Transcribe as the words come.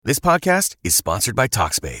This podcast is sponsored by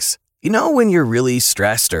Talkspace. You know when you're really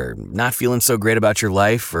stressed or not feeling so great about your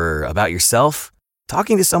life or about yourself?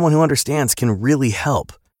 Talking to someone who understands can really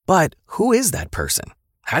help. But who is that person?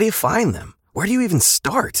 How do you find them? Where do you even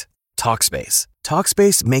start? Talkspace.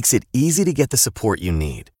 Talkspace makes it easy to get the support you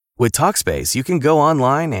need. With Talkspace, you can go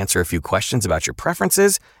online, answer a few questions about your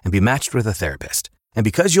preferences, and be matched with a therapist. And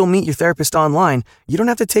because you'll meet your therapist online, you don't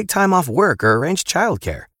have to take time off work or arrange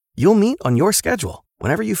childcare. You'll meet on your schedule,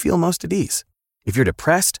 whenever you feel most at ease. If you're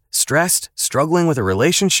depressed, stressed, struggling with a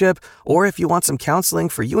relationship, or if you want some counseling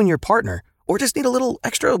for you and your partner, or just need a little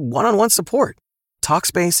extra one-on-one support,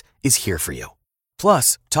 Talkspace is here for you.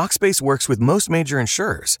 Plus, Talkspace works with most major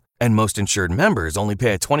insurers, and most insured members only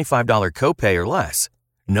pay a $25 copay or less.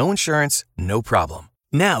 No insurance, no problem.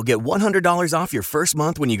 Now get $100 off your first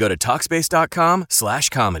month when you go to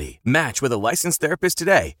Talkspace.com/comedy. Match with a licensed therapist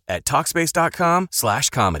today at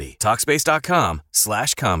Talkspace.com/comedy.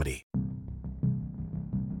 Talkspace.com/comedy.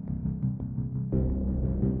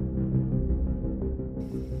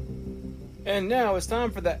 And now it's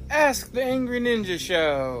time for the Ask the Angry Ninja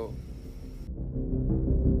Show.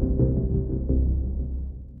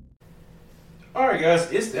 Alright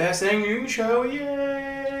guys, it's the Ask the Angry Ninja Show,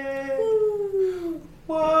 yay! Woo.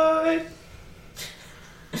 What?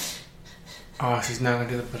 Oh, she's not gonna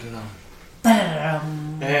do the put it on.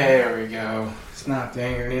 There we go. It's not the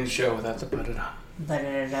Angry Ninja Show without the put it on.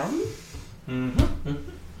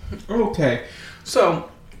 Okay,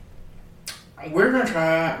 so we're gonna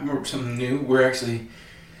try something new. We're actually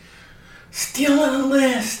stealing a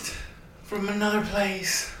list from another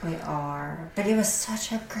place. We are. But it was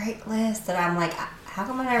such a great list that I'm like, how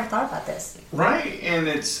come I never thought about this? Right, and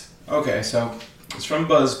it's okay, so it's from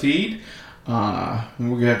BuzzFeed. We're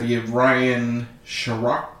gonna have to give Ryan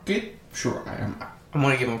Sharaket. Sure, I'm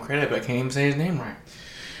gonna give him credit, but I can't even say his name right.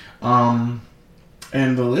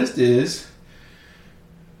 And the list is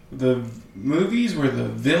the movies where the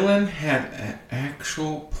villain had an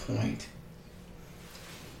actual point.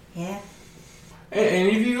 Yeah. And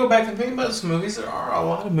if you go back and think about some movies, there are a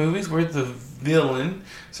lot of movies where the villain,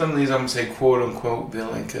 some of these I'm going to say quote unquote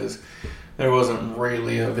villain because there wasn't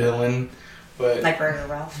really a villain. But like Wreck-It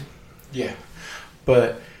Ralph. Yeah.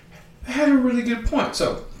 But they had a really good point.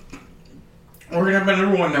 So we're going to have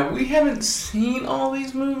another one. Now, we haven't seen all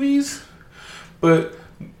these movies, but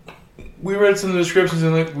we read some of the descriptions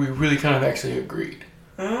and we really kind of actually agreed.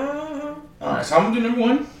 Mm-hmm. Alright, so I'm going to do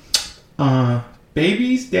number one.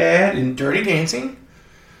 Baby's dad in Dirty Dancing.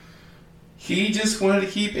 He just wanted to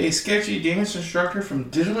keep a sketchy dance instructor from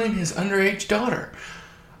diddling his underage daughter.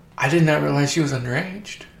 I did not realize she was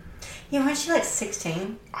underage. Yeah, wasn't she like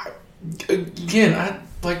 16? I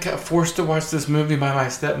got forced to watch this movie by my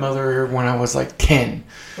stepmother when I was like 10.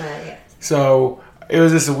 Yeah. So it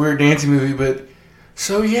was just a weird dancing movie, but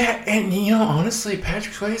so yeah, and honestly,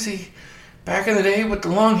 Patrick Swayze back in the day with the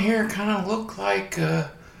long hair kind of looked like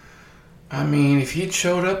if he'd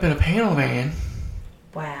showed up in a panel van.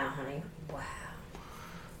 Wow, honey. Wow.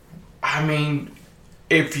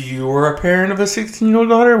 If you were a parent of a 16-year-old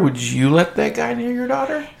daughter, would you let that guy near your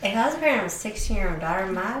daughter? If I was a parent of a 16-year-old daughter,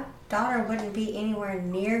 my daughter wouldn't be anywhere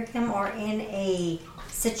near him or in a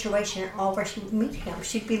situation at all where she would meet him.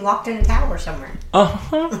 She'd be locked in a tower somewhere.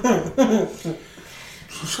 Uh-huh.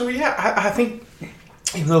 So, yeah, I think,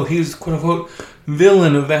 even though he was quote-unquote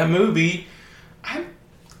villain of that movie, I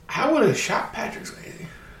would have shot Patrick Swayze.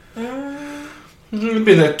 It would have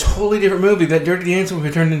been a totally different movie. That Dirty Dancing would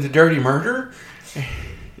have turned into Dirty Murder.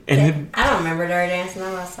 And I don't remember Dirty Dancing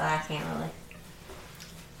that much, so I can't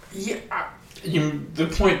Yeah. really. The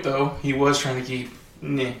point, though, he was trying to keep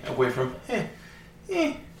away from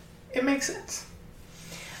it makes sense.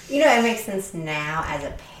 It makes sense now as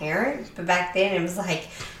a parent, but back then it was like,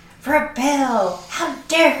 rebel! How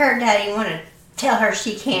dare her daddy want to tell her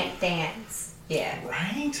she can't dance? Yeah.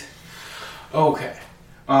 Right? Okay.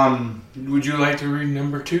 Would you like to read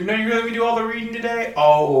number 2? No, you're going to do all the reading today?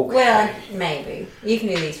 Oh, okay. Well, maybe. You can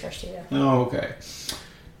do these first, too. Oh, okay.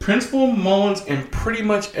 Principal Mullins and pretty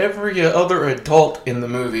much every other adult in the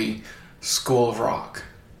movie School of Rock.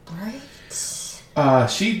 Right.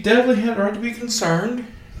 She definitely had a right to be concerned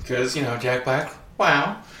because, Jack Black,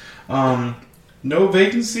 wow. No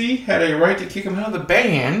Vacancy had a right to kick him out of the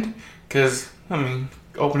band because,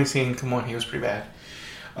 opening scene, come on, he was pretty bad.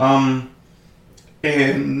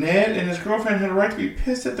 And Ned and his girlfriend had a right to be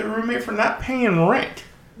pissed at their roommate for not paying rent.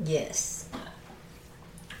 Yes.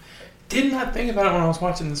 Did not think about it when I was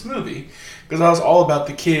watching this movie because I was all about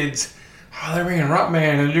the kids. Oh, they're bringing Rock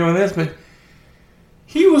Band and doing this, but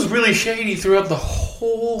he was really shady throughout the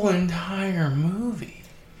whole entire movie.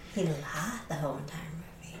 He lied the whole entire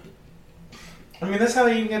movie. I mean, that's how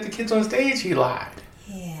he even got the kids on stage. He lied.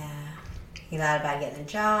 Yeah. He lied about getting a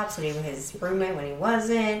job, said he was his roommate when he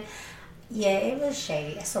wasn't. Yeah, it was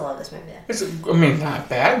shady. I still love this movie. Not a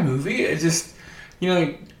bad movie. It just, you're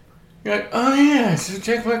like, oh yeah, so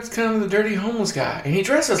Jack Black's kind of the dirty homeless guy. And he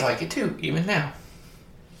dresses like it too, even now.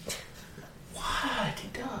 What? He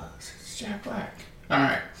does. It's Jack Black.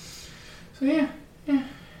 Alright. So yeah.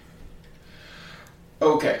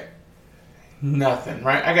 Okay. Nothing,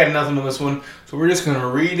 right? I got nothing on this one. So we're just going to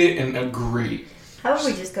read it and agree. How about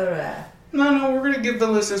we just go to No, we're going to give the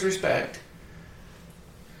listeners respect.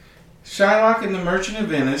 Shylock and the Merchant of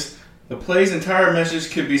Venice. The play's entire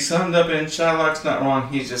message could be summed up in Shylock's not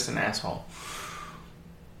wrong, he's just an asshole.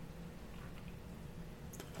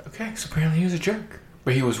 Okay, so apparently he was a jerk.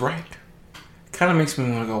 But he was right. Kind of makes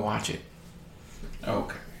me want to go watch it.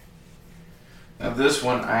 Okay. Now this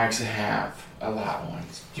one I actually have a lot of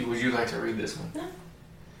ones. Would you like to read this one? No.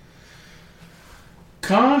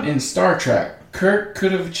 Khan in Star Trek. Kirk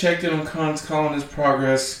could have checked in on Khan's colonist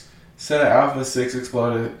progress. Said Alpha 6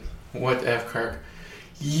 exploded. What the F, Kirk?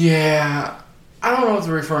 Yeah, I don't know if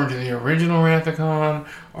they're referring to the original Wrath of Khan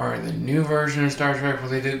or the new version of Star Trek where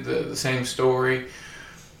they did the same story.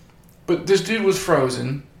 But this dude was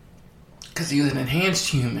frozen because he was an enhanced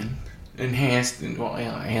human.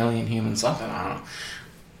 Alien human, something, I don't know.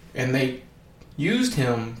 And they used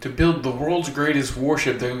him to build the world's greatest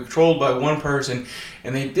warship that was controlled by one person.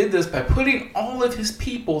 And they did this by putting all of his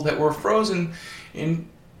people that were frozen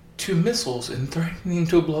into missiles and threatening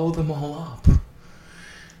to blow them all up.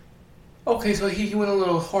 Okay, so he went a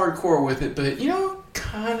little hardcore with it, but,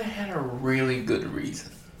 kind of had a really good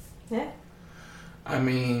reason. Yeah. I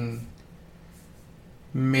mean,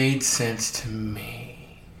 made sense to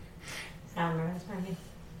me. I don't remember this movie.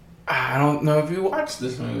 I don't know if you watched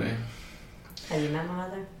this movie. Have you met my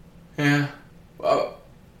mother? Yeah. Well,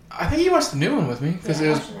 I think you watched the new one with me, because it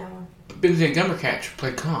was Benedict Cumberbatch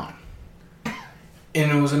played Khan.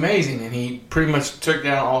 And it was amazing, and he pretty much took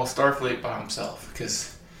down all Starfleet by himself,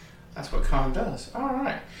 because that's what Khan does.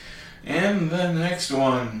 Alright. And the next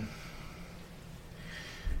one.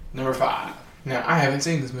 Number 5. Now, I haven't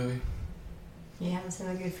seen this movie. You haven't seen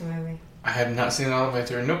the Goofy movie? I have not seen it all the way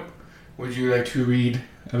through. Nope. Would you like to read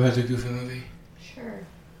about the Goofy movie? Sure.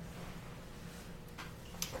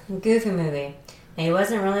 Goofy movie. Now, he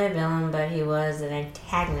wasn't really a villain, but he was an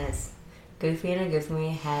antagonist. Goofy and a Goofy movie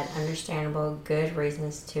had understandable, good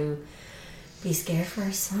reasons to be scared for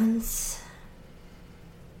his sons.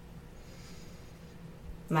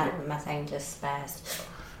 My thing just spazzed.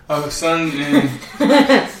 Oh, son,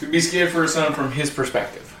 to be scared for his son from his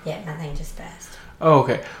perspective. Yeah, my thing just spazzed. Oh,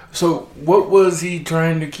 okay. So, what was he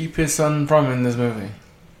trying to keep his son from in this movie?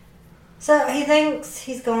 So, he thinks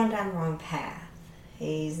he's going down the wrong path.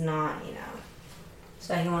 He's not,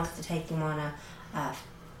 So, he wants to take him on a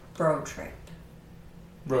road trip.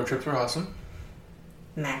 Road trips are awesome.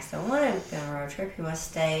 Max don't want to go on a road trip. He wants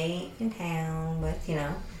to stay in town with,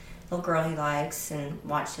 little girl he likes and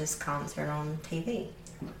watch this concert on TV.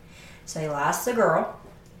 So he lost the girl,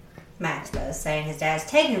 Max does, saying his dad's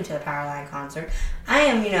taking him to the Powerline concert. I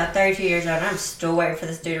am, 32 years old and I'm still waiting for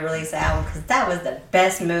this dude to release the album because that was the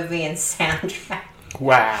best movie and soundtrack.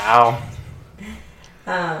 Wow.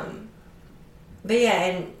 But yeah,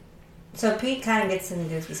 and so Pete kind of gets in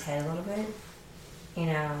Goofy's head a little bit,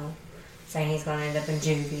 saying he's going to end up in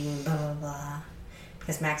juvie and blah, blah, blah.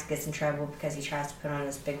 Because Max gets in trouble because he tries to put on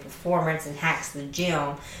this big performance and hacks the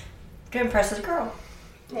gym to impress his girl.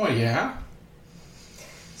 Oh, yeah?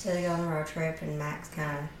 So they go on a road trip and Max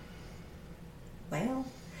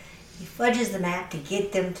he fudges the map to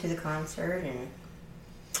get them to the concert and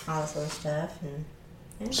all this other stuff. And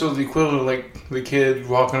yeah. So the equivalent of like the kid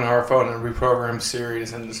walking on our phone and reprogram Siri to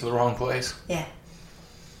send us to the wrong place? Yeah.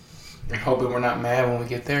 And hoping we're not mad when we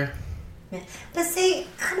get there? Yeah. But see,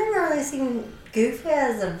 I never really seen Goofy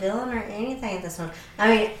as a villain or anything at this one.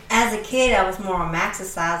 I mean, as a kid, I was more on Max's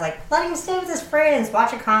side. Like, let him stay with his friends,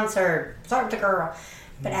 watch a concert, flirt with the girl.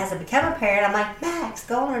 But as I become a parent, I'm like, Max,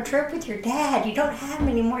 go on a trip with your dad. You don't have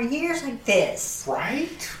many more years like this.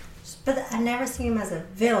 Right? But I never see him as a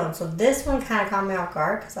villain. So this one kind of caught me off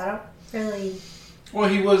guard because I don't really... Well,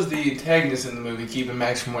 he was the antagonist in the movie, keeping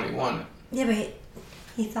Max from what he wanted. Yeah, but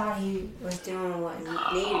he thought he was doing what he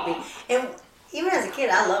needed to be. And even as a kid,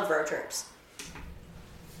 I love road trips.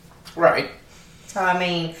 Right. So, I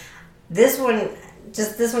mean, this one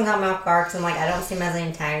caught me off guard because I'm like, I don't see him as an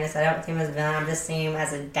antagonist. I don't see him as a villain. I'm just seeing him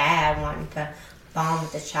as a dad wanting to bond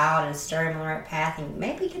with the child and steer him on the right path and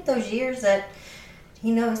maybe get those years that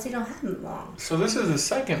he knows he don't have them long. So this is the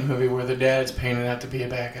second movie where the dad's painted out to be a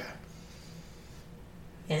bad guy.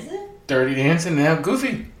 Is it? Dirty Dancing, now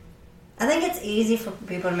Goofy. I think it's easy for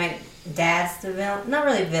people to make dads the villain. Not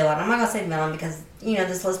really villain. I'm not going to say villain because,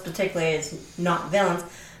 this list particularly is not villains.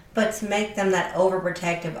 But to make them that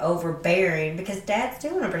overprotective, overbearing, because dads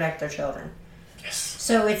do want to protect their children. Yes.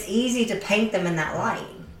 So it's easy to paint them in that light.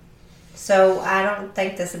 So I don't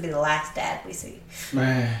think this would be the last dad we see.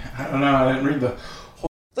 Man, I don't know. I didn't read the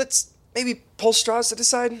whole... Let's maybe pull straws to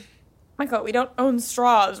decide. Michael, we don't own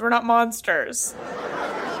straws. We're not monsters.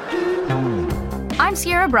 I'm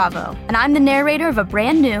Sierra Bravo, and I'm the narrator of a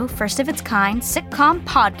brand new, first-of-its-kind sitcom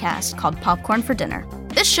podcast called Popcorn for Dinner.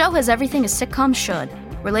 This show has everything a sitcom should.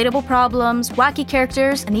 Relatable problems, wacky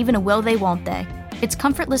characters, and even a will they, won't they. It's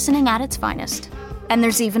comfort listening at its finest. And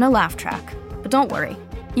there's even a laugh track. But don't worry,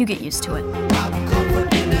 you get used to it.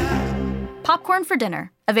 Popcorn for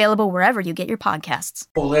Dinner, available wherever you get your podcasts.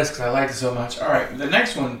 whole list because I liked it so much. All right, the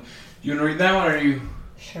next one. You want to read that one, or are you...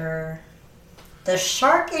 Sure. The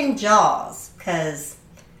shark in Jaws, because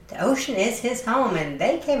the ocean is his home and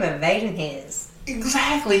they came invading his.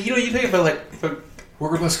 Exactly. You think about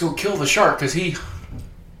let's go kill the shark because he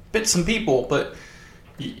bit some people, but...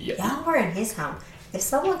 Y'all were in his home. If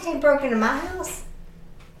someone came broke into my house,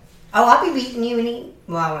 I'll be beating you and eating.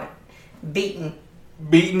 Well, I went beating.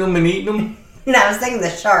 Beating them and eating them? No, I was thinking the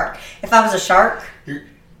shark. If I was a shark.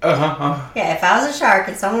 Yeah, if I was a shark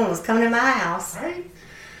and someone was coming to my house. Right.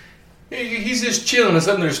 He's just chilling and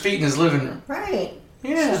under his feet in his living room. Right.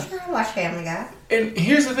 Yeah. She's trying to watch Family Guy. And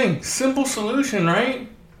here's the thing. Simple solution, right?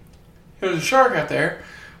 There's a shark out there.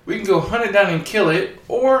 We can go hunt it down and kill it.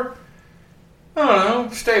 Or, I don't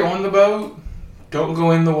know, stay on the boat. Don't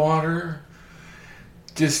go in the water.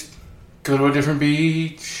 Just go to a different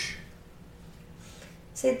beach.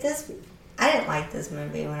 See, I didn't like this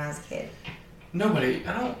movie when I was a kid. Nobody.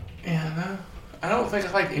 I don't think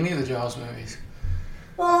I liked any of the Jaws movies.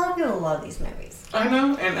 Well, a lot of people love these movies. I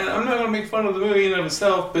know, and I'm not going to make fun of the movie in and of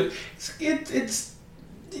itself, but it's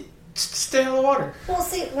stay out of the water. Well,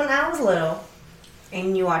 see, when I was little,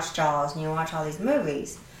 and you watch Jaws, and you watch all these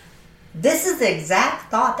movies, this is the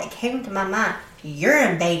exact thought that came to my mind. You're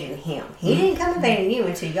invading him. He didn't come invading you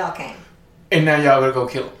until y'all came. And now y'all gotta go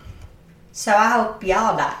kill him. So I hope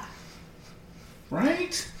y'all die.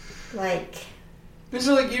 Right? Like... This is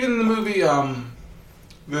like even the movie,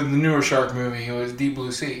 the newer shark movie, it was Deep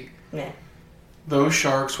Blue Sea. Yeah. Those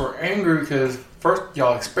sharks were angry because first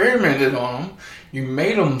y'all experimented on them, you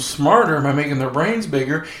made them smarter by making their brains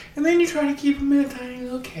bigger, and then you try to keep them in a tiny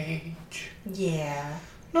little cage. Yeah.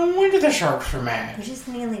 No wonder the sharks were mad. You just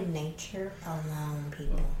need to leave nature alone,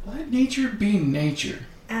 people. Let nature be nature.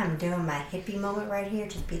 I'm doing my hippie moment right here.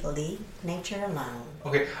 Just leave nature alone.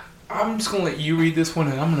 Okay, I'm just going to let you read this one,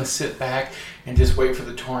 and I'm going to sit back and just wait for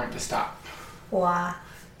the torrent to stop. Why?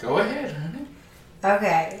 Go ahead, honey.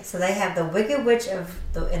 Okay, so they have the Wicked Witch in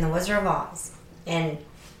the Wizard of Oz. And,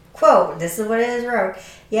 quote, this is what it is wrote.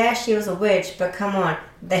 Yeah, she was a witch, but come on.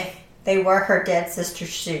 They were her dead sister's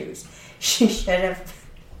shoes. She should have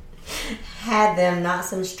had them, not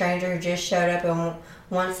some stranger who just showed up and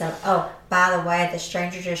wants them. Oh, by the way, the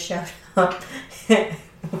stranger just showed up.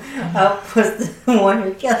 Was the one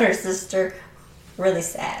who killed her sister. Really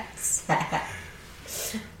sad.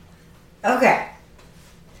 Okay.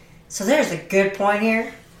 So there's a good point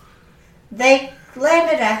here. They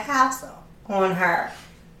landed a house on her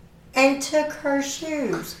and took her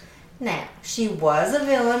shoes. Now, she was a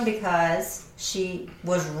villain because she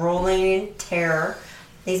was ruling in terror.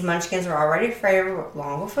 These munchkins were already afraid of her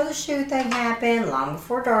long before the shoe thing happened, long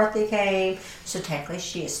before Dorothy came. So technically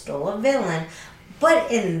she is still a villain.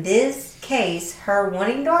 But in this case, her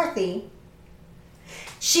wanting Dorothy,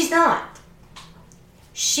 she's not.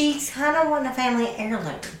 She's kind of wanting a family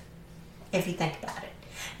heirloom, if you think about it.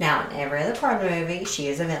 Now, in every other part of the movie, she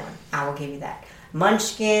is a villain. I will give you that.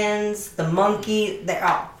 Munchkins, the monkey,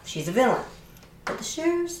 she's a villain. But the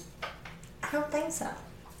shoes, I don't think so.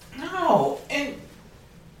 No, and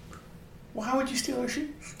why would you steal her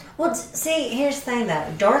shoes? Well, see, here's the thing,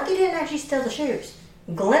 though. Dorothy didn't actually steal the shoes.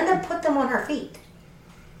 Glinda put them on her feet.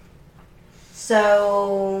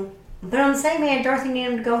 So, but on the same hand, Dorothy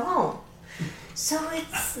needed them to go home. So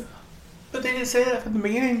it's... But they didn't say that from the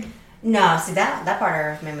beginning. No, see, that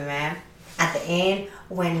part of made me mad. At the end,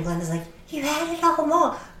 when Glinda's like, you had it all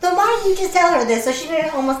along. Then why didn't you just tell her this? So she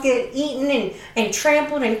didn't almost get eaten and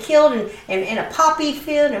trampled and killed and in a poppy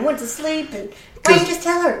field and went to sleep. And why didn't you just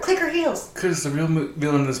tell her? Click her heels. Because the real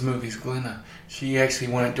villain in this movie is Glinda. She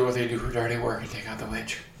actually wanted Dorothy to do her dirty work and take out the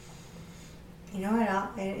witch. You know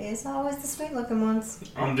what? It is always the sweet-looking ones.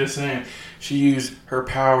 I'm just saying. She used her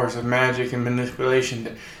powers of magic and manipulation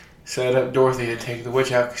to set up Dorothy to take the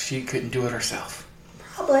witch out because she couldn't do it herself.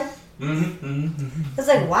 Probably. Mm-hmm. It's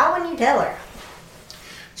like, why wouldn't you tell her?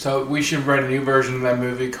 So we should write a new version of that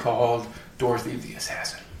movie called Dorothy the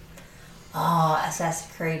Assassin. Oh,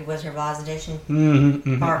 Assassin's Creed Wizard of Oz edition.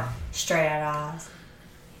 Mm-hmm. Or Straight Outta Oz.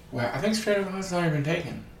 Well, I think Straight Outta Oz has already been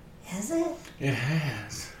taken. Is it? It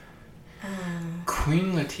has.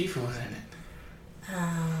 Queen Latifah was in it.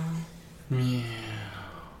 Yeah.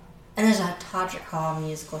 And there's a Todrick Hall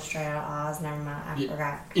musical, Straight Outta Oz. Never mind, I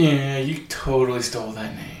forgot. Yeah, you totally stole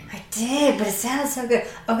that name. I did, but it sounded so good.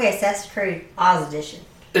 Okay, Assassin's Creed Oz edition.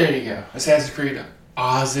 There you go. Assassin's Creed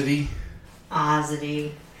Ozity.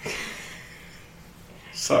 Ozzy.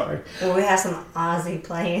 Sorry. Well, we have some Ozzy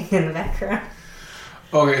playing in the background.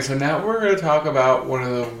 Okay, so now we're going to talk about one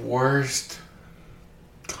of the worst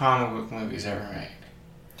comic book movies ever made.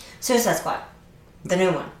 Suicide Squad. The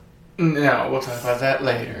new one. No, we'll talk about that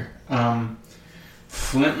later.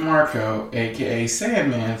 Flint Marko, a.k.a.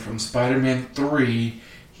 Sandman from Spider-Man 3.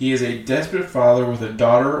 He is a desperate father with a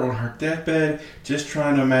daughter on her deathbed, just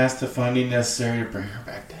trying to amass the funding necessary to bring her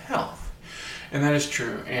back to health. And that is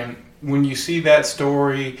true. And when you see that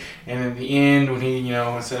story, and in the end, when he,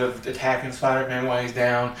 instead of attacking Spider-Man while he's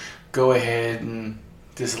down, go ahead and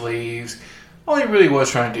just leaves, all he really was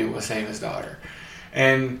trying to do was save his daughter.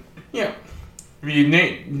 And, if you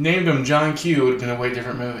named him John Q, it would have been a way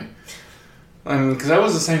different movie. Because that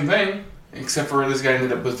was the same thing, except for this guy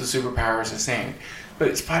ended up with the superpowers of sand.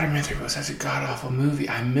 But Spider-Man 3 was such a god-awful movie.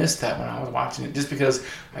 I missed that when I was watching it, just because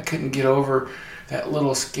I couldn't get over that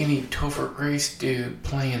little skinny Topher Grace dude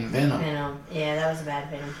playing Venom. Venom. Yeah, that was a bad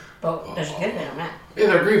Venom. But there's a good Venom now. Yeah,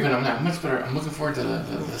 they're great Venom now. Much better. I'm looking forward to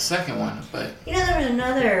the second one. But there was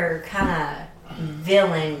another kind of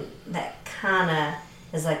villain that kind of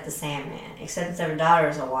is like the Sandman, except instead of a daughter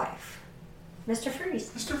is a wife. Mr. Freeze.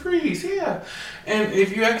 Mr. Freeze, yeah. And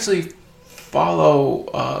if you actually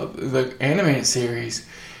follow the animated series,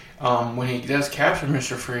 when he does capture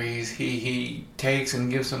Mr. Freeze, he takes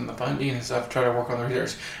and gives him the funding and stuff to try to work on the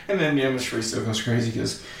research. And then, Mr. Freeze still goes crazy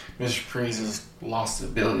because Mr. Freeze has lost the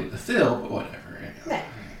ability to feel, but whatever. Right.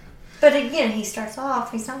 But again, he starts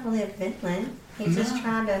off, he's not really a villain. He's just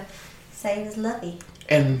trying to save his lovey.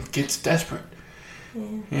 And gets desperate.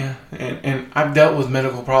 Yeah. And I've dealt with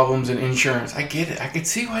medical problems and insurance. I get it. I could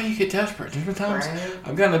see why you get desperate. Different times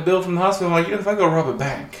I've gotten a bill from the hospital. I'm like, if I go rob a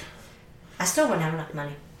bank, I still wouldn't have enough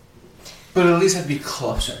money. But at least I'd be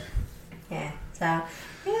closer. Yeah. So,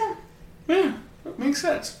 yeah. Yeah, that makes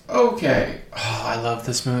sense. Okay. Oh, I love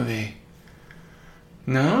this movie.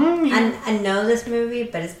 No? I know this movie,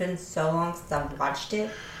 but it's been so long since I've watched it.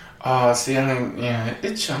 See, I think,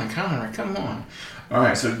 it's Sean Connery. Come on. All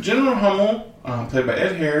right, so General Hummel, played by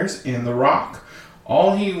Ed Harris, in The Rock.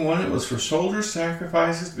 All he wanted was for soldier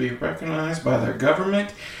sacrifices to be recognized by their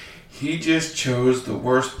government. He just chose the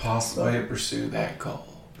worst possible way to pursue that goal.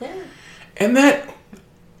 Yeah. And that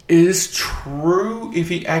is true if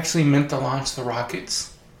he actually meant to launch the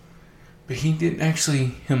rockets. But he didn't actually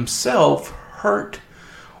himself hurt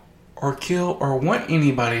or kill or want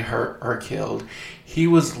anybody hurt or killed. He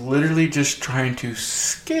was literally just trying to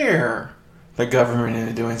scare the government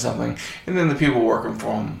into doing something. And then the people working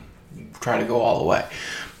for him try to go all the way.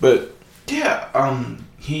 But,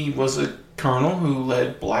 he was a colonel who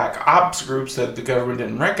led black ops groups that the government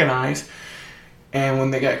didn't recognize. And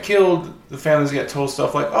when they got killed, the families got told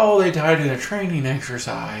stuff like, oh, they died in a training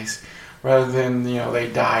exercise, rather than, they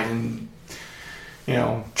died in,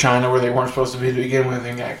 China where they weren't supposed to be to begin with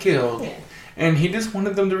and got killed. Yeah. And he just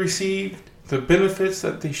wanted them to receive the benefits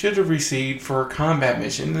that they should have received for a combat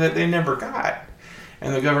mission that they never got.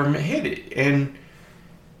 And the government hid it. And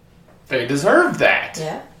they deserved that.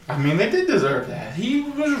 Yeah. I mean, they did deserve that. He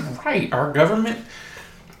was right. Our government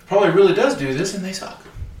probably really does do this, and they suck.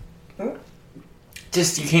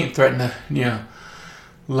 Just, you can't threaten to,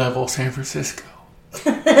 level San Francisco.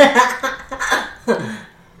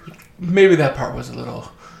 Maybe that part was a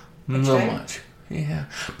little much. Yeah.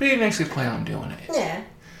 But he didn't actually plan on doing it. Yeah.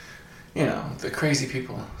 The crazy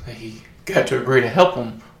people that he got to agree to help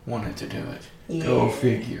him wanted to do it. Yeah. Go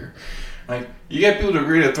figure. Like, you got people to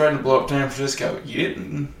agree to threaten to blow up San Francisco. You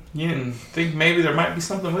didn't think maybe there might be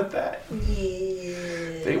something with that?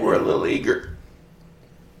 Yeah. They were a little eager.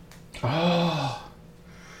 Oh.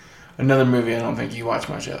 Another movie I don't think you watch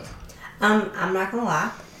much of. I'm not gonna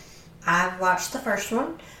lie. I watched the first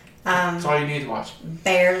one. That's all you need to watch.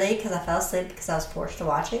 Barely, because I fell asleep because I was forced to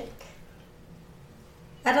watch it.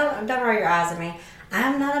 Don't roll your eyes at me.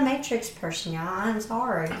 I'm not a Matrix person, y'all. I'm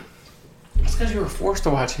sorry. It's because you were forced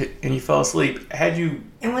to watch it and you fell asleep.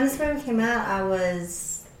 And when this movie came out, I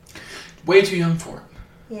was way too young for it.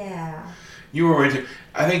 Yeah. You were way too.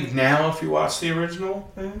 I think now, if you watch the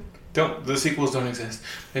original, the sequels don't exist.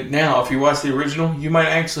 But now, if you watch the original, you might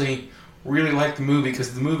actually really like the movie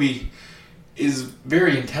because the movie is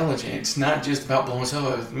very intelligent. It's not just about blowing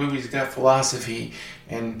stuff up. The movie's got philosophy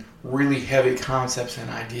and really heavy concepts and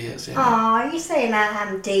ideas in it. Aw, you saying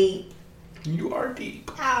I'm deep. You are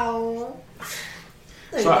deep. Oh.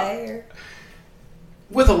 Look So there.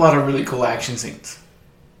 with a lot of really cool action scenes.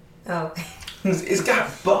 Oh. It's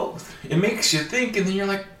got both. It makes you think, and then you're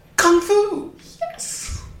like, Kung Fu!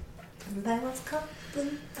 Yes! That was cool.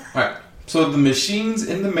 Alright, so the machines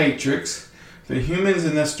in the Matrix, the humans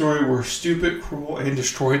in that story were stupid, cruel, and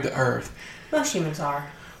destroyed the Earth. Most humans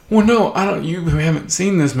are. Well, no, I don't. You haven't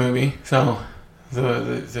seen this movie, so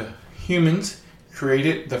the humans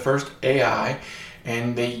created the first AI,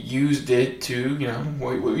 and they used it to,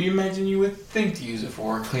 what you imagine you would think to use it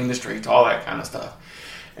for, clean the streets, all that kind of stuff,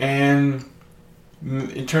 and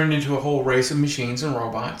it turned into a whole race of machines and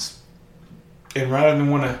robots. And rather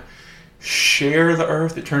than want to share the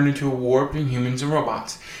Earth, it turned into a war between humans and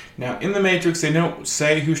robots. Now, in the Matrix, they don't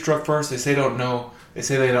say who struck first. They say don't know. They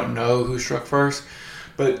say they don't know who struck first.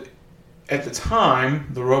 But at the time,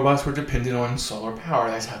 the robots were dependent on solar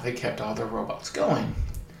power. That's how they kept all their robots going.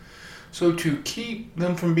 So to keep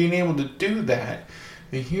them from being able to do that,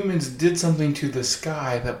 the humans did something to the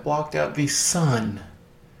sky that blocked out the sun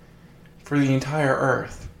for the entire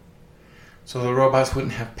Earth. So the robots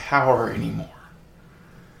wouldn't have power anymore.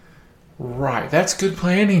 Right, that's good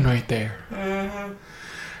planning right there. Mm-hmm.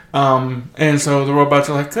 And so the robots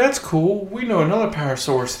are like, that's cool. We know another power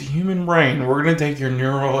source, the human brain. We're going to take your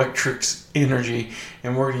neuroelectric energy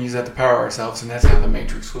and we're going to use that to power ourselves. And that's how the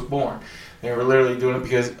Matrix was born. They were literally doing it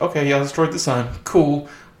because, okay, y'all destroyed the sun. Cool.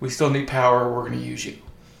 We still need power. We're going to use you.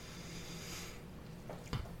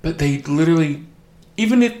 But they literally,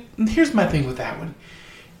 here's my thing with that one.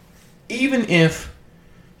 Even if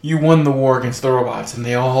you won the war against the robots and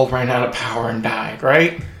they all ran out of power and died,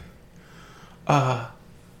 right?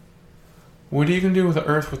 What are you going to do with the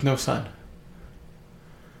Earth with no sun?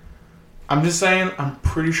 I'm just saying, I'm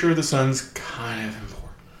pretty sure the sun's kind of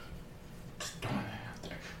important. Just throwing that out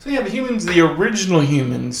there. So yeah, the original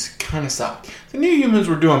humans kind of sucked. The new humans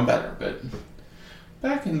were doing better, but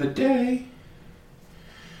back in the day...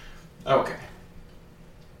 Okay.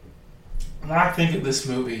 When I think of this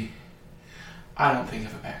movie, I don't think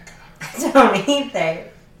of a bad guy. I don't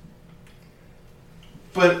either.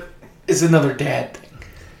 But it's another dad thing.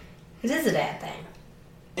 It is a dad thing.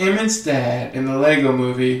 Emmett's dad in the Lego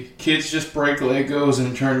movie, kids just break Legos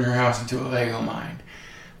and turn your house into a Lego mine.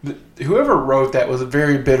 Whoever wrote that was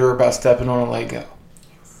very bitter about stepping on a Lego.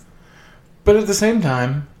 Yes. But at the same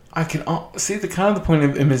time, I can see the point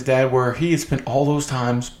of Emmett's dad where he had spent all those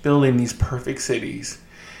times building these perfect cities,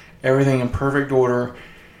 everything in perfect order,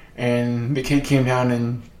 and the kid came down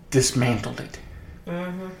and dismantled it.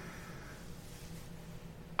 Mm-hmm.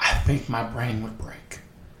 I think my brain would break.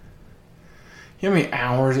 You know how many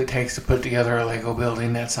hours it takes to put together a Lego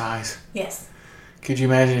building that size? Yes. Could you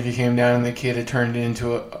imagine if you came down and the kid had turned it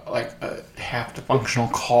into a half-functional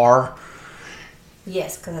car?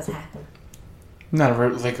 Yes, because that's happened. Not a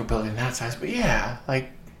Lego building that size, but yeah,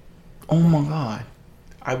 oh my God.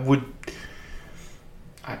 I would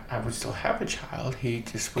still have a child. He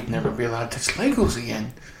just would never be allowed to touch Legos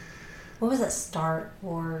again. What was that Star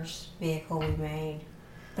Wars vehicle we made?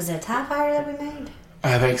 Was it a TIE Fighter that we made?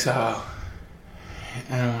 I think so.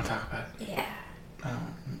 I don't want to talk about it. Yeah.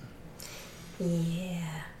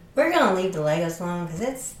 Yeah. We're going to leave the Legos alone because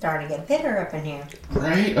it's starting to get bitter up in here.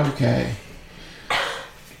 Right? Okay.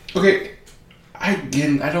 Okay. I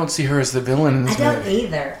don't see her as the villain in this movie. I don't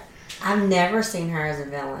either. I've never seen her as a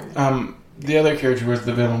villain. The other character was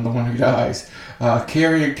the villain, the one who dies.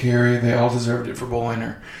 Carrie, they all deserved it for bullying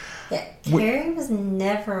her. Yeah, Carrie was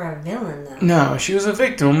never a villain, though. No, she was a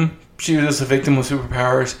victim. She was just a victim with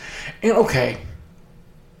superpowers. And okay,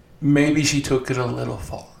 maybe she took it a little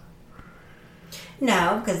far.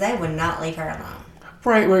 No, because they would not leave her alone.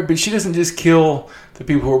 Right, but she doesn't just kill the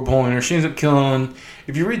people who are bullying her. She ends up killing,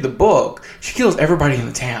 if you read the book, she kills everybody in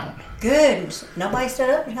the town. Good. Nobody stood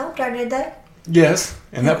up and helped her, did they? Yes,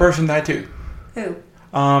 and that person died too. Who?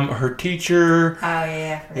 Her teacher. Oh,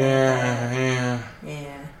 yeah. I forgot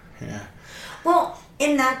that. Yeah. Well,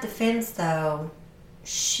 in that defense, though,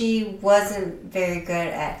 she wasn't very good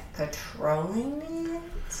at controlling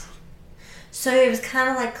it. So it was kind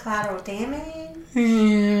of like collateral damage.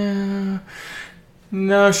 Yeah.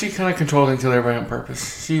 No, she kind of controlled it and killed everybody on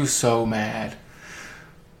purpose. She was so mad.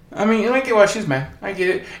 I mean, and I get why she's mad. I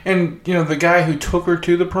get it. And, the guy who took her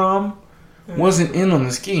to the prom wasn't in on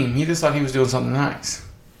the scheme. He just thought he was doing something nice.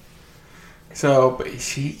 So, but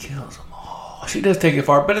she kills them all. She does take it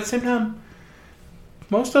far. But at the same time,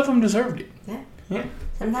 most of them deserved it. Yeah. Yeah.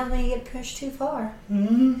 Sometimes when you get pushed too far.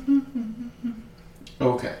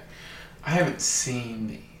 Okay. I haven't seen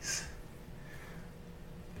these.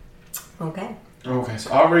 Okay. Okay,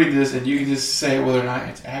 so I'll read this and you can just say whether or not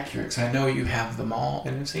it's accurate, because I know you have them all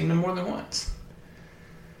and have seen them more than once.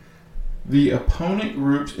 The opponent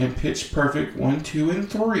groups in Pitch Perfect 1, 2, and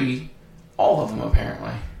 3, all of them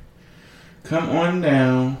apparently, come on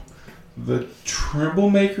down. The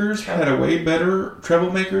Troublemakers had way better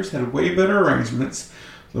arrangements.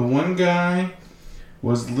 The one guy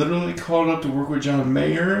was literally called up to work with John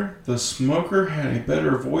Mayer. The Smoker had a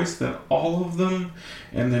better voice than all of them.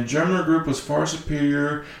 And the drummer group was far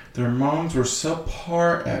superior. Their moms were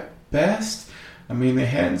subpar at best. I mean, they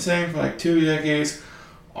hadn't sang for like 2 decades.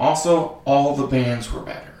 Also, all the bands were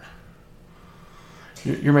better.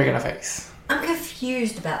 You're making a face. I'm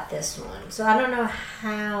confused about this one, so I don't know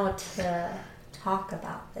how to talk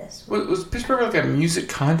about this one. Was Pitch Perfect like a music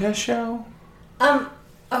contest show?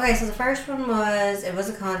 Okay, so the first one was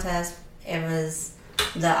a contest. It was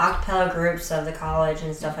the acapella groups of the college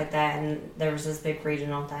and stuff like that, and there was this big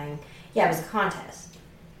regional thing. Yeah, it was a contest.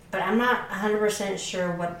 But I'm not 100%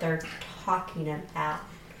 sure what they're talking about.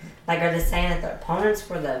 Like, are they saying that the opponents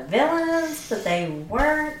were the villains, but they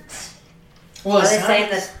weren't? Well, are they saying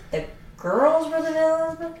that the girls were the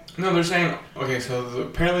villains? No, they're saying, okay, so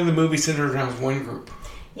apparently the movie centered around one group.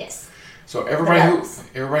 Yes. So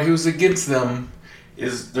everybody who's against them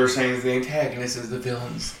they're saying is the antagonist is the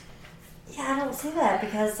villains. Yeah, I don't see that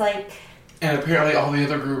because, like... And apparently all the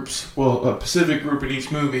other groups, well, a Pacific group in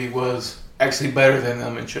each movie was actually better than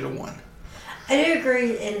them and should have won. I do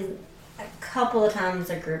agree in a couple of times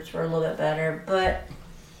the groups were a little bit better, but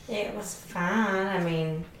it was fine. I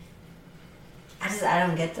mean, I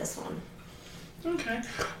don't get this one. Okay.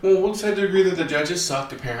 Well, we'll just have to agree that the judges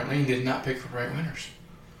sucked, apparently, and did not pick the right winners.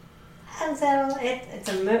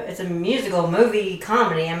 It's a musical movie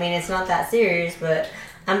comedy. I mean, it's not that serious, but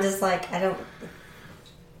I'm just like, I don't...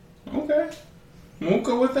 Okay. We'll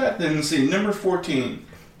go with that then. See, number 14.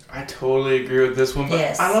 I totally agree with this one, but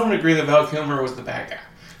yes. I don't agree that Val Kilmer was the bad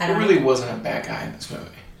guy. He really wasn't a bad guy in this movie.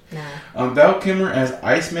 No. Val Kilmer as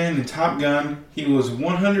Iceman in Top Gun, he was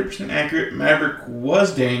 100% accurate. Maverick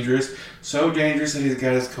was dangerous, so dangerous that he's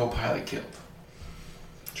got his co-pilot killed.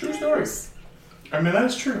 True story. I mean,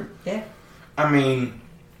 that's true. Yeah. I mean,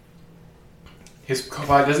 his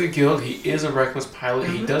co-pilot doesn't get killed. He is a reckless pilot.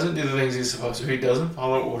 Mm-hmm. He doesn't do the things he's supposed to. He doesn't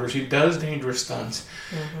follow orders. He does dangerous stunts.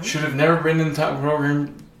 Mm-hmm. Should have never been in the top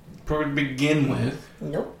program to begin with.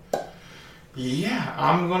 Nope. Yeah,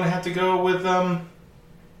 I'm going to have to go with Val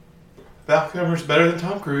Kilmer's better than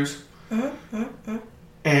Tom Cruise. Mm-hmm. Mm-hmm.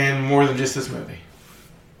 And more than just this movie.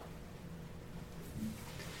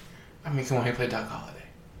 I mean, come on, he played Doc Holliday.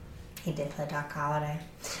 He did play Doc Holliday.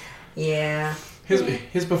 Yeah.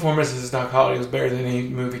 His performance as Doc Holliday was better than any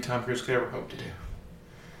movie Tom Cruise could ever hope to do.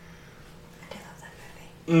 I do love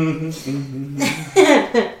that movie.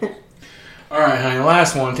 Mm-hmm. All right, honey,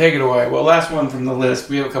 last one. Take it away. Well, last one from the list.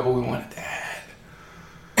 We have a couple we wanted to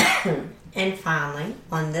add. And finally,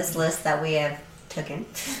 on this list that we have taken,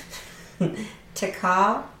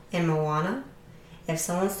 Taka and Moana. If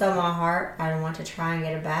someone stole my heart, I want to try and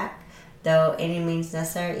get it back. Though any means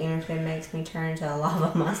necessary, even if it makes me turn into a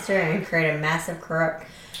lava monster and create a massive corrupt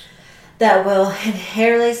that will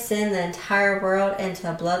inherently send the entire world into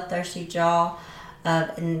a bloodthirsty jaw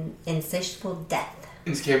of insatiable death.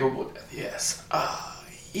 Incapable death, yes.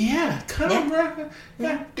 Yeah, kind of.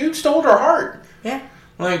 Yeah, dude stole her heart. Yeah.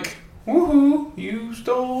 Like, woohoo, you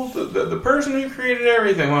stole the person who created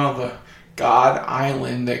everything. Well, the God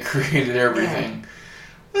Island that created everything.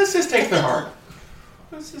 Yeah. Let's just take the heart.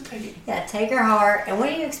 Let's just take it. Yeah, take her heart. And what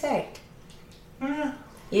do you expect? Yeah.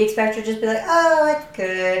 You expect her to just be like, oh, it's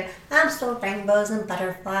good. I'm still rainbows and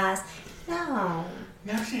butterflies. No.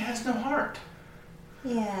 Now she has no heart.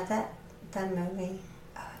 Yeah, that movie.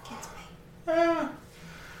 Oh, it gets me. Yeah.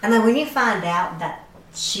 And then when you find out that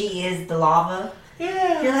she is the lava,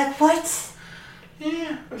 yeah, you're like, what?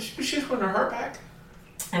 Yeah, but she just wanted her heart back.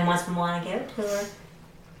 And once Moana gave it to her,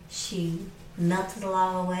 she melted the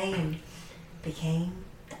lava away and became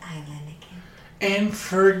the island again. And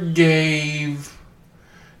forgave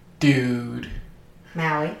dude.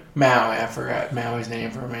 Maui. I forgot Maui's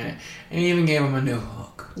name for a minute. And he even gave him a new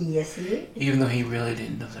hook. Yes, he did. Even though he really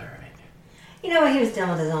didn't deserve it. You know what? He was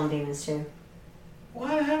dealing with his own demons, too.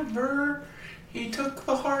 Whatever. He took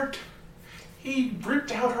the heart. He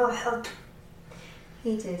ripped out her heart.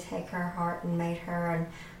 He did take her heart and made her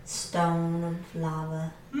a stone of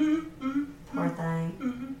lava. Mm-hmm. Poor thing.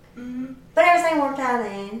 Mm-hmm. Mm-hmm. But everything worked out in the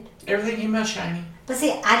end. Everything came out shiny. But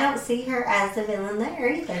see, I don't see her as the villain there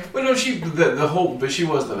either. Well, no, she was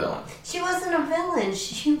the villain. She wasn't a villain.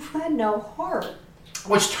 She had no heart.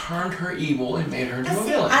 Which turned her evil and made her into a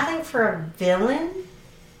See, villain. I think for a villain,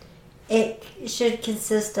 it should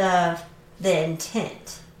consist of the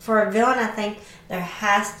intent. For a villain, I think there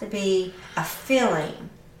has to be a feeling.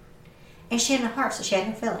 And she had no heart, so she had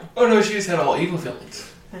no feeling. Oh no, she just had all evil feelings.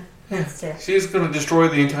 Yeah. She's going to destroy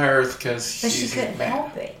the entire earth because But she's she couldn't mad.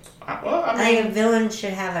 help it. Well, I think a villain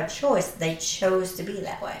should have a choice. They chose to be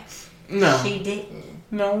that way. No. She didn't.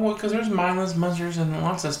 No, because there's mindless monsters and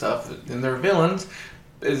lots of stuff, and they're villains.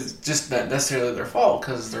 It's just not necessarily their fault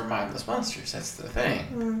because they're mindless monsters. That's the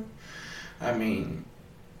thing. I mean,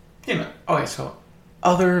 okay, so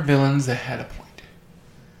other villains that had a point.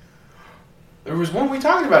 There was one we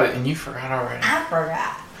talked about it, and you forgot already. I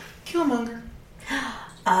forgot. Killmonger.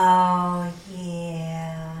 Oh,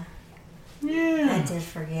 yeah. Yeah. I did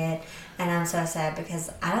forget. And I'm so sad because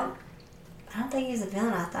I don't think he's a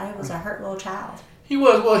villain. I thought he was a hurt little child. He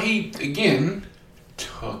was. Well, he, again,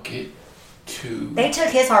 took it too They took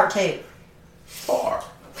his heart too. far.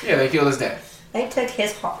 Yeah, they killed his dad. They took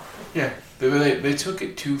his heart. Yeah, they took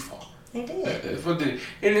it too far. They did. That's what they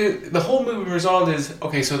did. And the whole movie resolved is,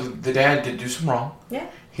 okay, so the dad did do some wrong. Yeah.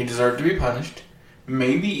 He deserved to be punished.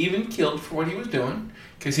 Maybe even killed for what he was doing.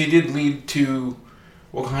 Because he did lead to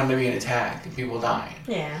Wakanda being attacked and people dying.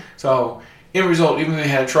 Yeah. So, in result, even though they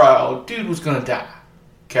had a trial, dude was going to die.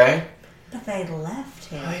 Okay? But they left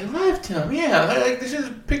him. They left him. Yeah. Like, they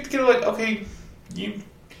just picked together like, okay,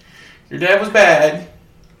 your dad was bad.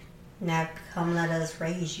 Now come let us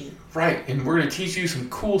raise you. Right. And we're going to teach you some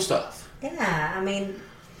cool stuff. Yeah, I mean,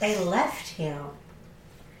 they left him.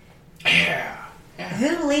 Yeah.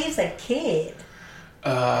 Who leaves a kid?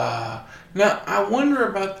 Now, I wonder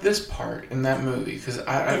about this part in that movie, because Did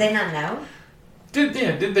they not know? Did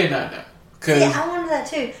they not know? Yeah, I wonder that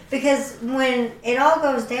too. Because when it all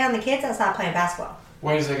goes down, the kids outside playing basketball.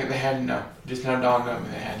 Wait a second, they had to know. Just now dawned on me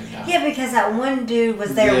they had to know. Yeah, because that one dude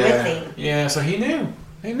was there with him. Yeah, so he knew.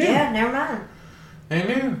 They knew. Yeah, never mind. They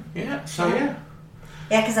knew. Yeah, so yeah.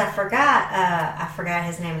 Yeah, because I forgot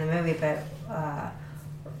his name in the movie, but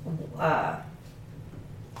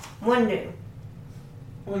one dude.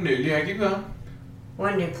 One dude, yeah, keep going.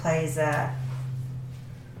 One dude plays,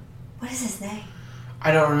 what is his name?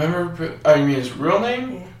 I don't remember, but, I mean his real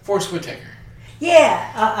name? Yeah. Forrest Whitaker.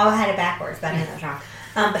 Yeah, I had it backwards, but I knew that was wrong.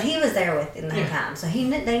 But he was there with him that Yeah. time, so they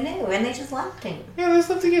knew, and they just left him. Yeah, they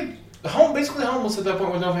left to get basically homeless at that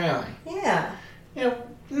point with no family. Yeah.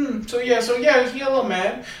 So he got a little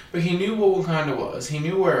mad, but he knew what Wakanda was. He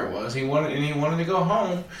knew where it was. He wanted to go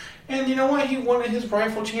home. And you know what? He wanted his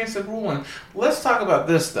rightful chance of ruling. Let's talk about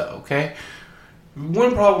this, though, okay?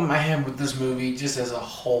 One problem I have with this movie, just as a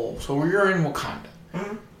whole. So we're in Wakanda.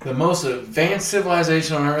 Mm-hmm. The most advanced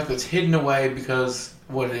civilization on Earth that's hidden away because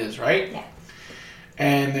of what it is, right? Yeah.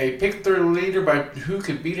 And they picked their leader by who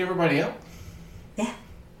could beat everybody up? Yeah.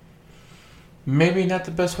 Maybe not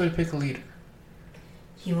the best way to pick a leader.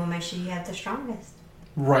 You want to make sure you have the strongest.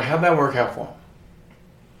 Right. How'd that work out for them?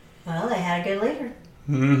 Well, they had a good leader.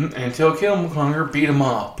 Mm-hmm. Until Killmonger beat him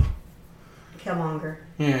up. Killmonger.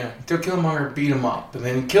 Yeah, until Killmonger beat him up. And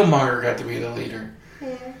then Killmonger got to be the leader.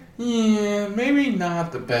 Yeah. Yeah, maybe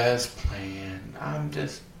not the best plan. I'm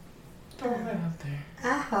just throwing it out there.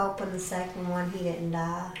 I hope in the second one he didn't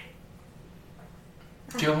die.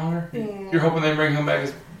 Killmonger? Yeah. You're hoping they bring him back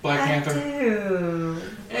as Black Panther? I do.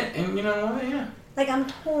 And you know what? Yeah. Like, I'm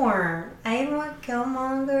torn. I either want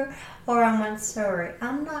Killmonger or I want Shuri.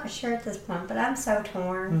 I'm not sure at this point, but I'm so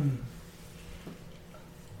torn.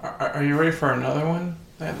 Are you ready for another one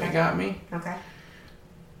that they got me? Okay.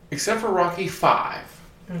 Except for Rocky 5.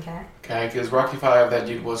 Okay. Okay, because Rocky 5, that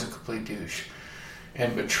dude was a complete douche.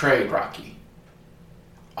 And betrayed Rocky.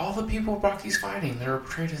 All the people Rocky's fighting that are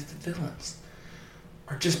portrayed as the villains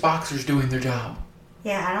are just boxers doing their job.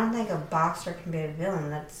 Yeah, I don't think a boxer can be a villain.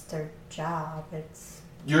 That's their job. It's...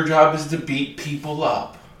 Your job is to beat people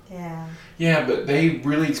up. Yeah. Yeah, but they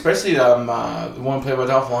really, especially the one played by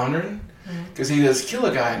Dolph Lundgren, because he does kill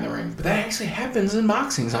a guy in the ring. But that actually happens in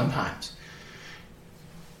boxing sometimes.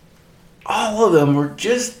 All of them were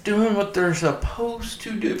just doing what they're supposed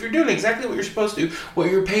to do. If you're doing exactly what you're supposed to do, what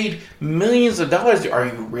you're paid millions of dollars to, are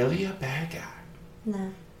you really a bad guy?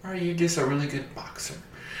 No. Or are you just a really good boxer?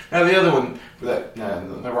 Now the other one,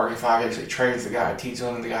 the Rocky 5 actually trades the guy, teaches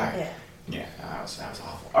on the guy. Yeah. Yeah, that was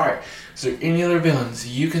awful. Alright, is there any other villains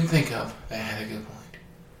you can think of that had a good point?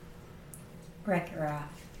 Wreck-It Ralph.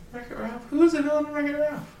 Wreck-It Ralph? Who was the villain in Wreck-It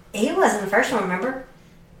Ralph? He wasn't the first one, remember?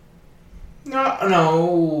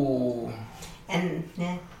 No. And,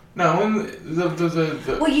 yeah. No, in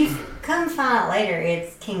the Well, you come find out later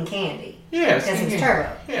it's King Candy. yeah, Because King it's Candy.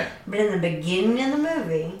 Turbo. Yeah. But in the beginning of the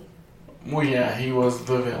movie, Well, yeah, he was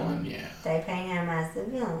the villain. Yeah. they paint him as the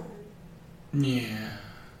villain. Yeah.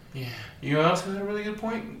 Yeah. You know who else has a really good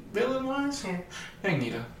point, villain-wise? Who?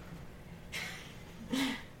 Magneto.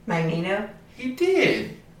 Magneto? He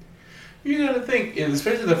did. You gotta think,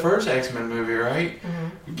 especially the first X-Men movie, right?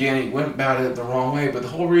 Mm-hmm. Again, he went about it the wrong way, but the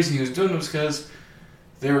whole reason he was doing it was because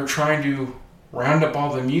they were trying to round up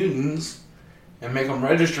all the mutants and make them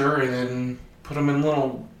register and then put them in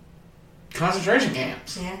little concentration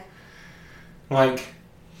camps. Yeah. Like,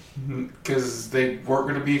 because they weren't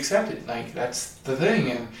going to be accepted. Like, that's the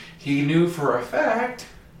thing. And he knew for a fact,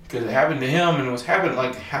 because it happened to him and it was happening,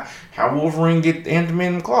 like how Wolverine get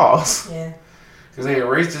ant-man claws. Yeah. Because they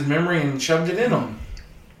erased his memory and shoved it in him.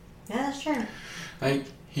 Yeah, that's true. Like,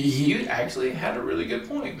 he actually had a really good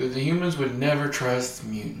point. That the humans would never trust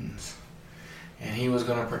mutants. And he was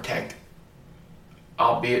going to protect,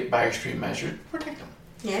 albeit by extreme measures, protect them.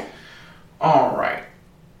 Yeah. Alright.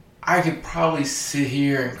 I could probably sit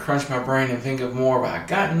here and crunch my brain and think of more, but I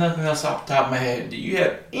got nothing else off the top of my head. Do you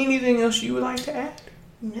have anything else you would like to add?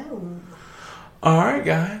 No. Alright,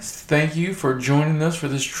 guys. Thank you for joining us for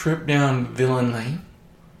this trip down Villain Lane.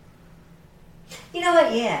 You know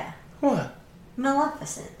what? Yeah. What?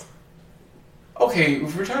 Maleficent. Okay,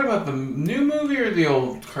 if we're talking about the new movie or the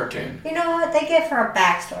old cartoon? You know what? They give her a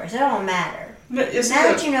backstory, so it don't matter. No, Now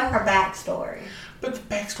that you know her backstory. But the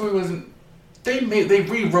backstory wasn't... They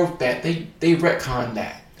rewrote that. They retconned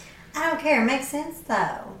that. I don't care. It makes sense,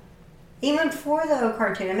 though. Even before the old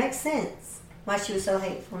cartoon, it makes sense why she was so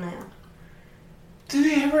hateful now. Did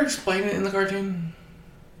they ever explain it in the cartoon?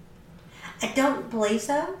 I don't believe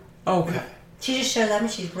so. Okay. She just shows up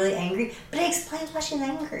and she's really angry, but it explains why she's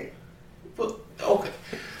angry. Well, okay.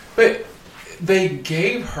 But they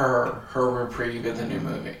gave her reprieve in the new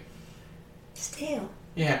movie. Still.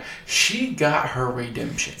 Yeah. She got her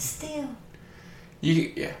redemption. Still.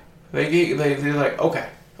 Yeah. They're like, okay.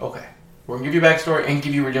 We're gonna give you backstory and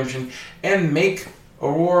give you redemption and make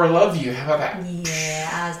Aurora love you. How about that? Yeah,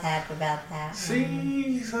 I was happy about that.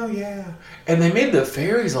 See? So yeah. And they made the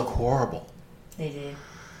fairies look horrible. They did.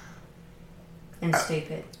 And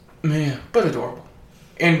stupid. Yeah, but adorable.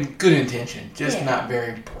 And good intention, just Yeah. not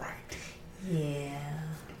very bright. Yeah.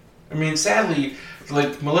 I mean, sadly,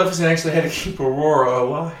 like, Maleficent actually had to keep Aurora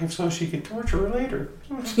alive so she could torture her later.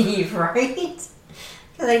 Right? Because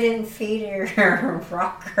they didn't feed her or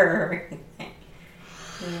rock her or anything.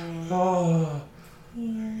 Yeah. Oh,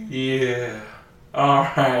 Yeah. yeah.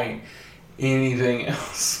 Alright. Anything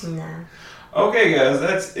else? No. Okay, guys,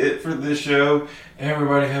 that's it for this show.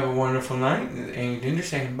 Everybody have a wonderful night. And Ginger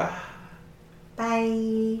saying bye.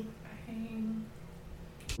 Bye.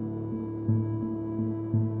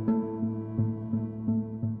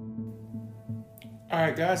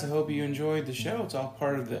 Alright, guys, I hope you enjoyed the show. It's all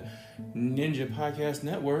part of the Ninja Podcast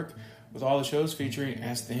Network with all the shows featuring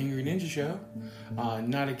Ask the Angry Ninja Show,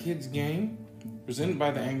 Not a Kid's Game, presented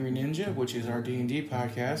by the Angry Ninja, which is our D&D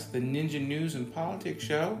podcast, the Ninja News and Politics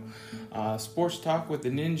Show, Sports Talk with the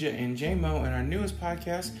Ninja and J-Mo, and our newest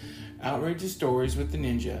podcast, Outrageous Stories with the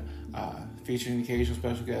Ninja, featuring occasional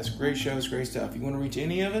special guests. Great shows, great stuff. If you want to reach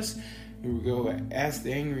any of us, you can go at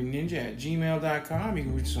asktheangryninja@gmail.com. You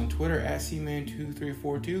can reach us on Twitter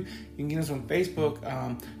 @cman2342. You can get us on Facebook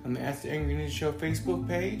on the Ask the Angry Ninja Show Facebook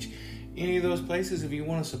page. Any of those places, if you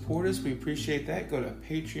want to support us, we appreciate that. Go to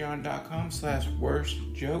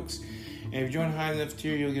patreon.com/worstjokes. And if you join high enough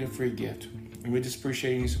tier, you'll get a free gift. And we just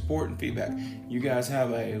appreciate any support and feedback. You guys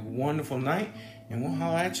have a wonderful night, and we'll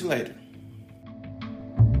holler at you later.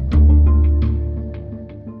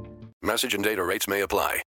 Message and data rates may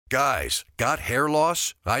apply. Guys, got hair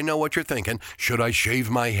loss? I know what you're thinking. Should I shave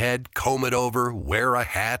my head, comb it over, wear a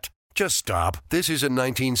hat? Just stop. This isn't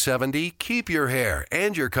 1970. Keep your hair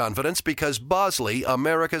and your confidence because Bosley,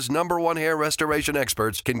 America's #1 hair restoration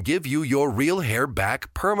experts, can give you your real hair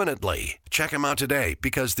back permanently. Check them out today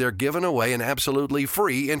because they're giving away an absolutely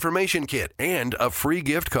free information kit and a free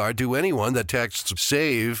gift card to anyone that texts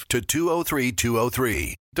SAVE to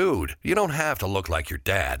 203-203. Dude, you don't have to look like your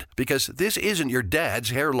dad because this isn't your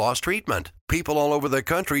dad's hair loss treatment. People all over the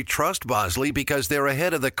country trust Bosley because they're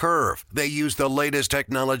ahead of the curve. They use the latest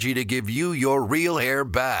technology to give you your real hair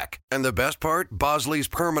back. And the best part? Bosley's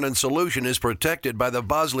permanent solution is protected by the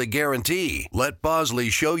Bosley Guarantee. Let Bosley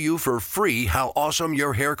show you for free how awesome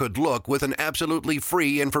your hair could look with an absolutely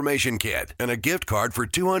free information kit and a gift card for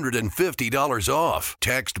 $250 off.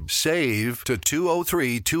 Text SAVE to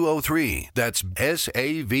 203-203. That's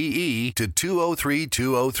SAVE to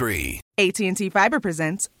 203-203. AT&T Fiber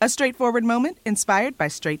presents a straightforward moment inspired by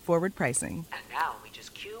straightforward pricing. And now we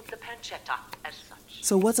just cube the pancetta as such.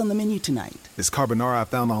 So what's on the menu tonight? This carbonara I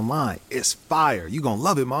found online. It's fire. You gonna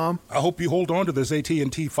love it, Mom. I hope you hold on to this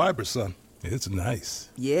AT&T Fiber, son. It's nice.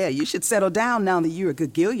 Yeah, you should settle down now that you're a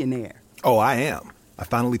gagillionaire. Oh, I am. I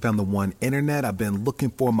finally found the one internet I've been looking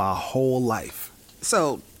for my whole life.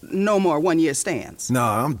 So, no more one-year stands?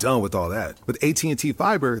 Nah, I'm done with all that. With AT&T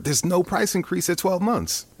Fiber, there's no price increase at 12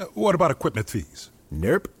 months. What about equipment fees?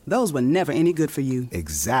 Nope. Those were never any good for you.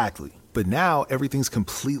 Exactly. But now, everything's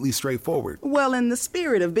completely straightforward. Well, in the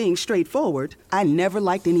spirit of being straightforward, I never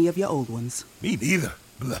liked any of your old ones. Me neither.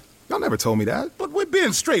 Blah. Y'all never told me that. But we're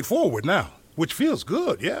being straightforward now, which feels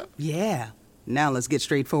good, yeah? Yeah. Now let's get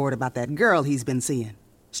straightforward about that girl he's been seeing.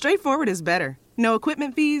 Straightforward is better. No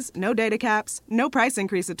equipment fees, no data caps, no price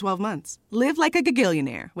increase at 12 months. Live like a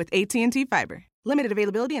gagillionaire with AT&T Fiber. Limited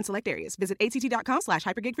availability in select areas. Visit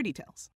att.com/hypergig for details.